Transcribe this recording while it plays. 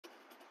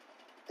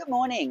Good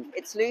morning,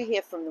 it's Lou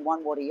here from the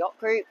One Water Yacht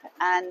Group,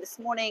 and this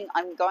morning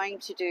I'm going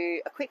to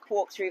do a quick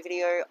walkthrough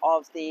video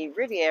of the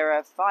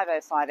Riviera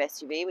 505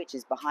 SUV, which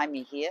is behind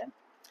me here.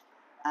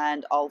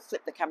 And I'll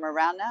flip the camera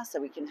around now so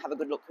we can have a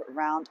good look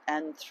around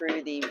and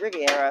through the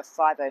Riviera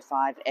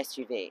 505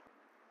 SUV.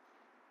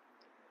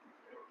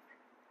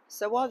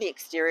 So while the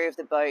exterior of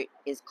the boat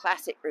is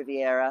classic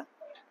Riviera,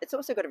 it's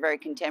also got a very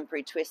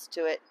contemporary twist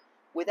to it.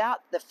 Without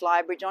the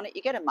flybridge on it,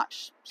 you get a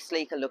much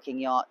sleeker looking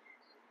yacht.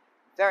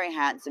 Very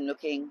handsome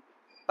looking,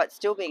 but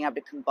still being able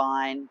to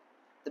combine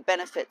the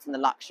benefits and the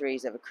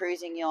luxuries of a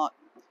cruising yacht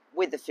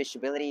with the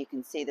fishability. You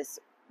can see this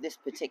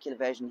particular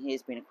version here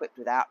has been equipped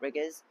with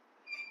outriggers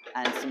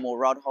and some more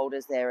rod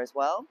holders there as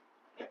well.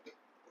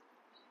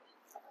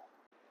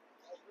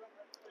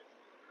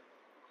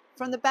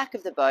 From the back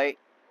of the boat,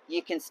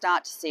 you can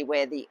start to see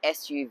where the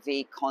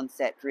SUV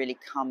concept really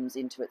comes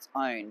into its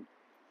own.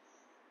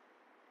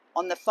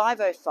 On the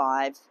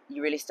 505,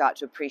 you really start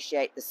to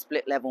appreciate the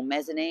split level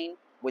mezzanine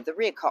with the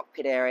rear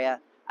cockpit area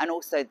and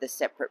also the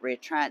separate rear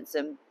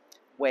transom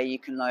where you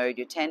can load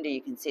your tender. You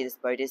can see this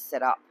boat is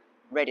set up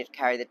ready to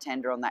carry the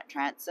tender on that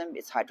transom.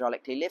 It's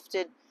hydraulically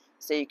lifted,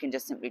 so you can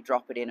just simply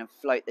drop it in and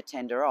float the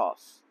tender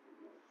off.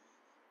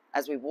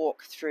 As we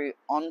walk through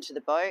onto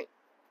the boat,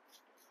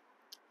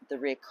 the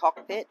rear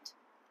cockpit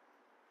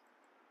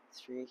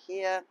through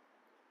here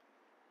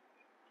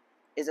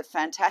is a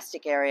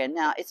fantastic area.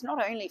 Now, it's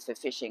not only for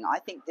fishing. I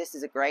think this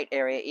is a great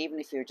area even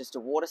if you're just a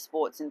water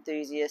sports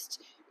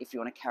enthusiast, if you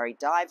want to carry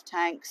dive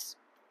tanks,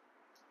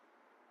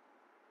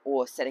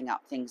 or setting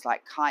up things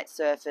like kite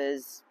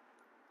surfers,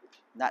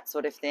 that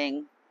sort of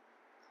thing.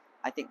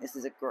 I think this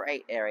is a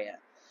great area.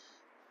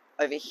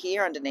 Over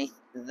here underneath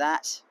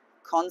that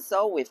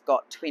console, we've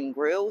got twin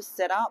grills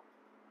set up.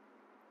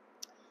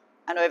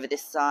 And over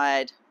this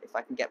side, if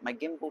I can get my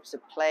gimbal to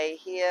play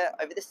here,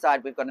 over this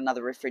side we've got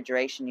another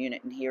refrigeration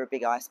unit and here a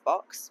big ice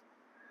box.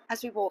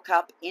 As we walk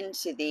up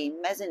into the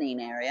mezzanine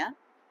area,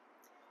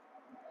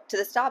 to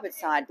the starboard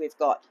side we've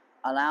got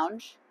a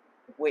lounge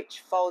which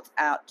folds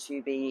out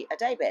to be a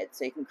daybed,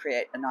 so you can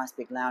create a nice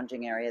big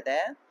lounging area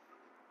there.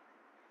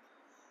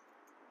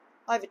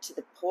 Over to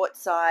the port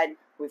side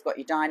we've got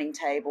your dining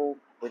table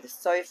with a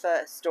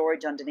sofa,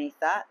 storage underneath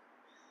that,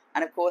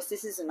 and of course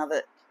this is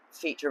another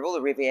feature of all the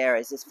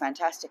Rivieras, is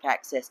fantastic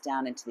access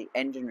down into the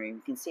engine room.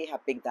 You can see how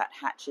big that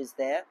hatch is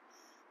there.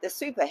 They're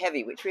super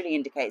heavy, which really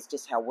indicates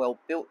just how well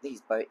built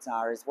these boats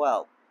are as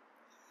well.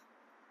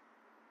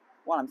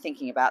 While I'm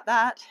thinking about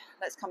that,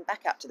 let's come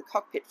back out to the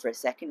cockpit for a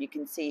second. You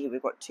can see here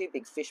we've got two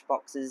big fish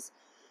boxes,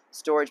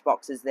 storage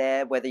boxes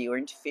there, whether you're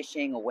into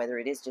fishing or whether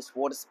it is just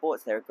water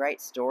sports, they're a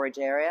great storage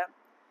area.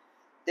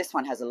 This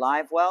one has a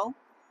live well,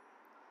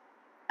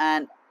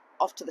 and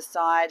off to the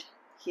side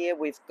here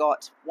we've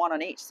got one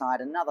on each side,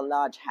 another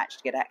large hatch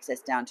to get access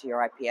down to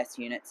your IPS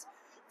units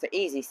for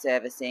easy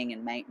servicing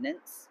and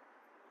maintenance.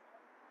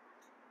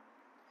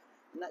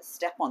 And let's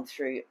step on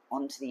through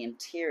onto the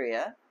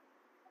interior.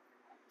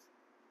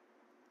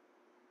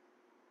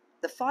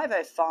 The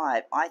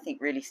 505 I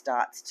think really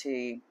starts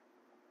to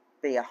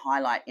be a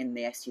highlight in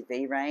the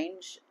SUV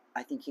range.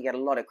 I think you get a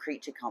lot of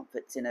creature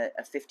comforts in a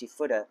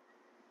 50-footer.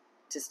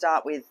 To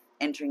start with,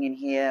 entering in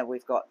here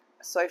we've got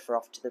a sofa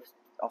off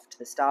to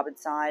the starboard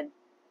side.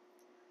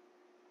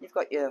 You've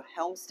got your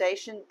helm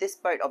station. This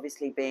boat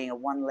obviously being a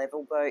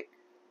one-level boat,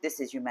 this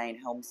is your main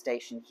helm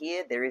station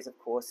here. There is of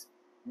course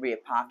rear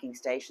parking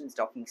stations,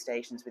 docking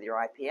stations with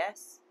your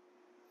IPS.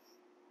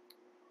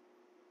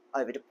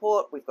 Over to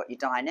port we've got your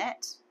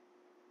dinette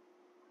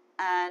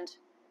and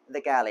the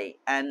galley,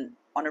 and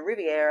on a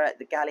Riviera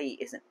the galley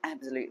is an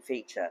absolute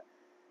feature.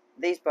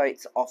 These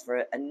boats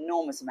offer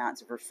enormous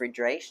amounts of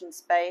refrigeration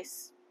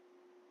space.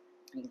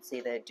 You can see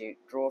they do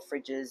drawer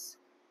fridges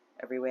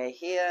everywhere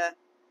here.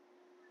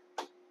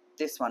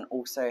 This one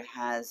also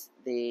has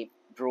the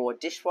drawer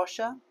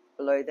dishwasher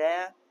below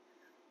there,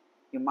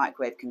 your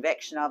microwave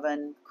convection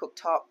oven,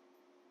 cooktop,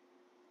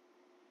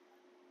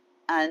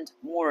 and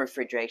more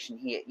refrigeration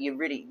here.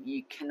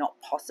 You cannot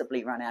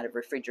possibly run out of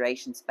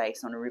refrigeration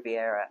space on a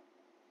Riviera.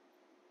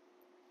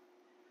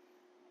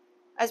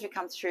 As we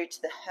come through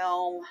to the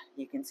helm,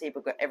 you can see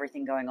we've got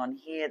everything going on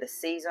here. The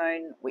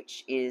C-Zone,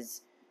 which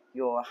is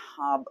your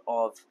hub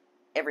of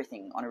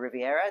everything on a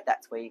Riviera.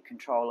 That's where you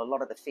control a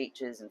lot of the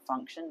features and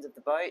functions of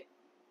the boat.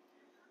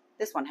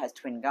 This one has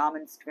twin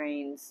Garmin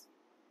screens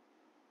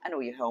and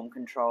all your helm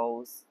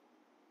controls,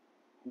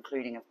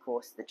 including of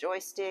course the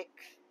joystick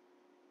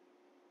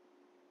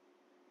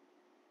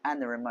and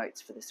the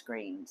remotes for the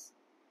screens.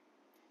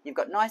 You've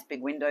got nice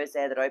big windows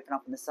there that open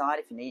up on the side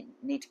if you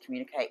need to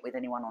communicate with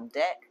anyone on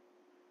deck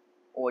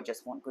or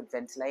just want good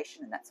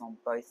ventilation, and that's on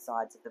both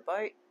sides of the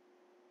boat.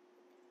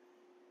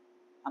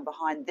 And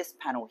behind this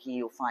panel here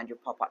you'll find your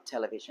pop-up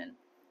television.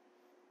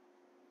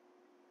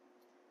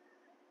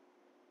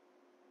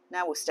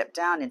 Now we'll step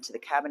down into the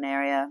cabin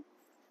area.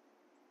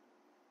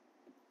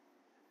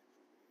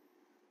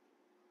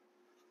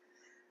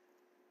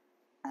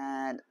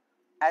 And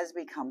as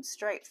we come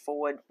straight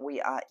forward, we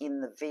are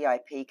in the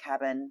VIP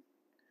cabin.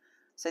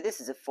 So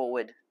this is a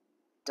forward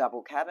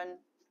double cabin.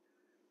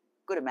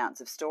 Good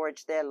amounts of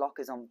storage there,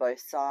 lockers on both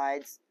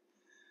sides.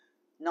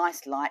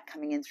 Nice light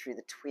coming in through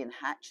the twin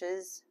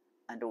hatches,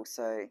 and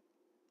also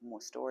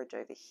more storage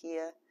over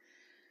here.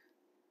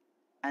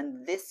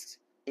 And this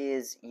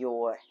is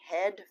your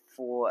head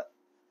for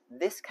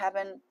this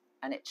cabin,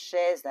 and it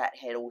shares that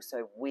head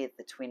also with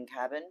the twin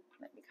cabin.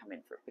 Let me come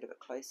in for a bit of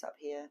a close-up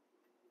here.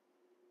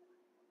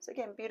 So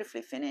again,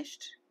 beautifully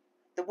finished.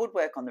 The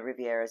woodwork on the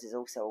Rivieras is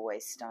also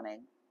always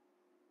stunning.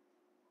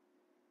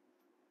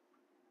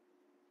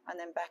 And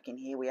then back in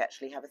here we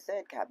actually have a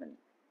third cabin.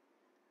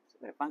 So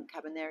we've got a bunk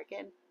cabin there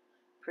again.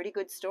 Pretty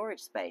good storage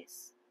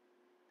space.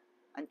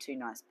 And two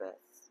nice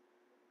berths.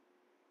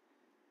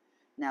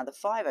 Now the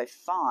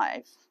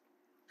 505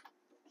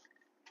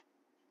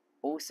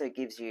 also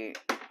gives you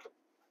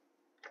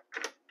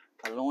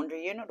a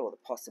laundry unit, or the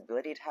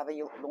possibility to have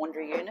a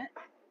laundry unit.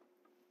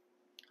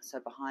 So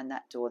behind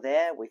that door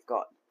there we've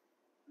got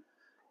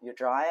your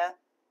dryer,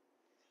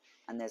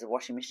 and there's a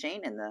washing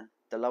machine in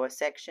the lower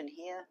section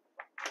here.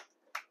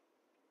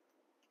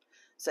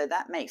 So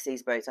that makes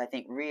these boats, I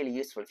think, really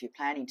useful if you're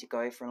planning to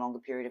go for a longer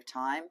period of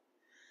time.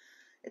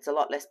 It's a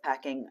lot less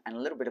packing and a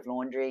little bit of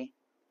laundry.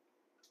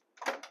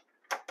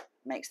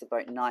 Makes the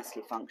boat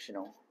nicely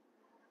functional.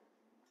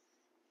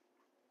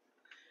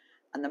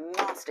 And the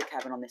master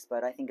cabin on this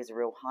boat, I think, is a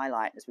real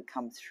highlight. As we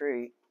come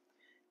through,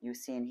 you'll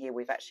see in here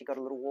we've actually got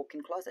a little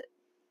walk-in closet.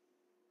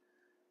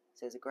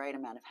 So there's a great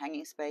amount of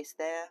hanging space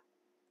there,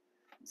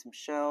 and some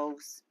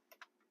shelves,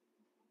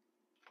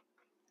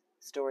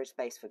 storage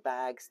space for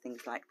bags,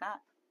 things like that.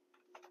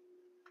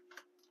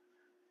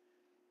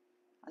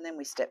 And then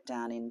we step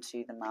down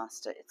into the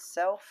master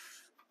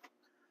itself.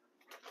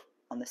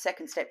 On the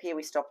second step here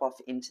we stop off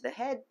into the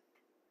head.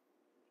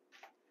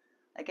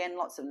 Again,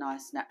 lots of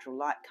nice natural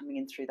light coming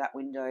in through that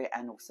window,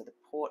 and also the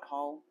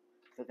porthole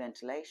for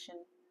ventilation.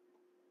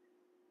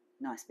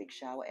 Nice big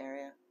shower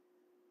area.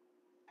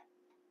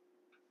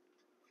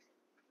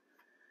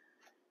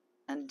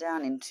 And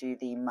down into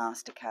the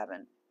master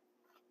cabin.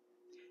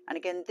 And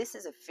again, this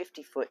is a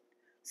 50-foot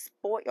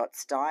sport yacht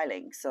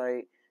styling,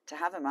 so to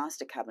have a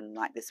master cabin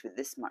like this with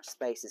this much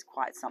space is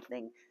quite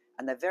something,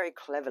 and they're very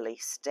cleverly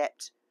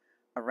stepped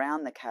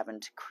around the cabin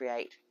to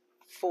create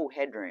full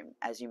headroom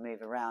as you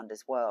move around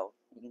as well.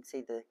 You can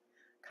see the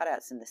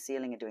cutouts in the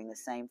ceiling are doing the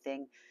same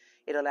thing.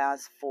 It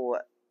allows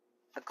for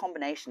a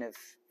combination of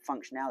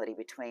functionality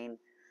between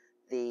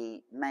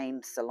the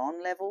main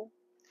salon level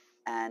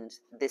and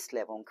this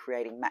level, and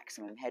creating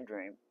maximum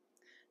headroom.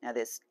 Now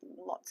there's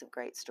lots of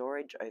great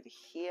storage over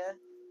here.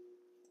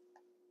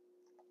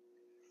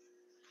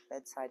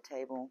 Bedside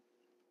table.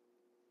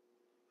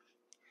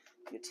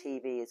 Your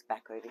TV is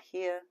back over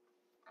here.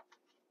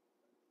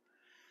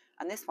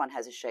 And this one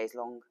has a chaise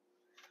longue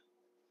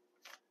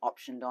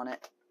optioned on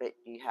it, but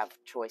you have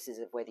choices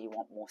of whether you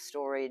want more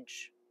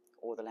storage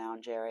or the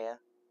lounge area.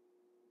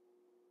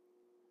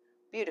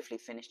 Beautifully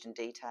finished and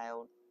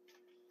detailed.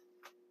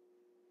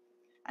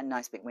 And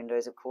nice big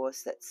windows, of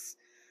course. That's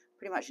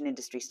pretty much an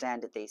industry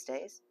standard these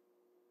days.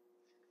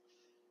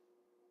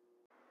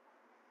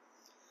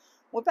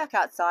 We're back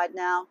outside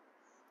now,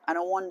 and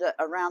I wander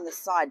around the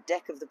side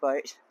deck of the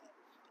boat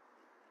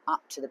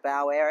up to the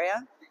bow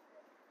area.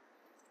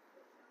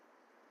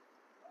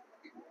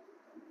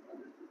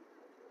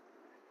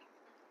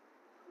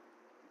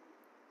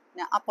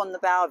 Now up on the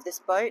bow of this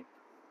boat,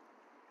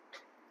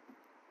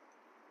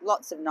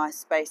 lots of nice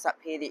space up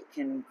here that you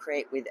can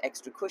create with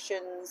extra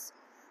cushions.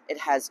 It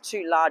has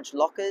two large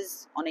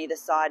lockers on either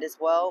side as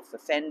well for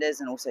fenders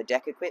and also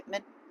deck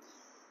equipment.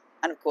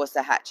 And of course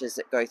the hatches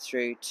that go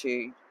through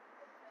to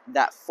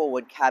that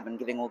forward cabin,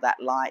 giving all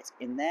that light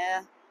in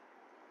there.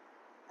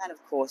 And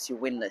of course your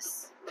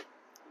windlass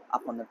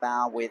up on the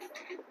bow with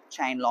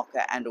chain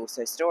locker and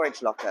also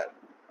storage locker.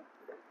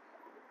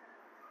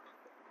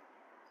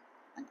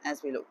 And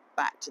as we look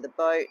back to the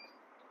boat,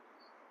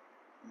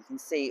 you can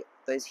see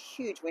those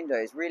huge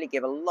windows really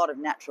give a lot of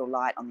natural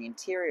light on the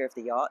interior of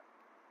the yacht,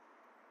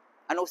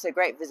 and also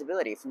great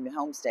visibility from the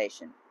helm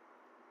station.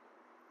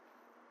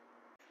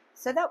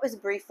 So that was a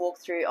brief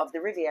walkthrough of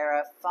the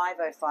Riviera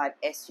 505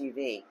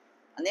 SUV.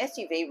 And the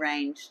SUV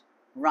range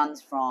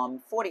runs from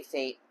 40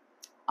 feet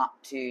up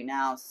to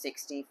now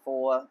 60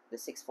 for the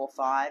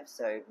 645,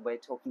 so we're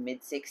talking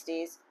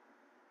mid-60s.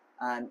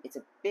 It's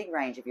a big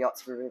range of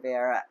yachts for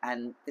Riviera,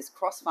 and this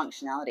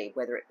cross-functionality,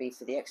 whether it be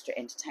for the extra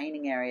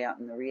entertaining area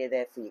in the rear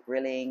there for your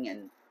grilling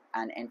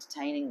and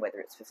entertaining, whether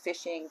it's for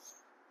fishing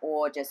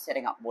or just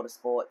setting up water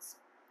sports,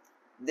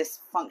 this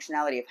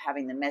functionality of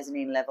having the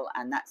mezzanine level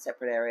and that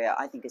separate area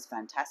I think is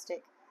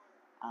fantastic.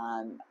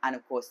 And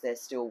of course they're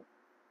still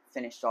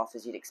finished off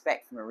as you'd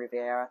expect from a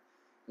Riviera.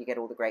 You get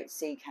all the great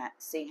sea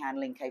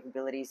handling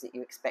capabilities that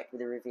you expect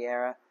with a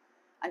Riviera,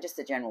 and just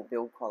the general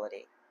build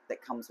quality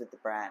that comes with the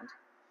brand.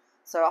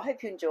 So I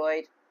hope you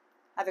enjoyed.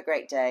 Have a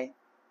great day.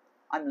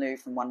 I'm Lou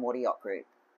from One Water Yacht Group.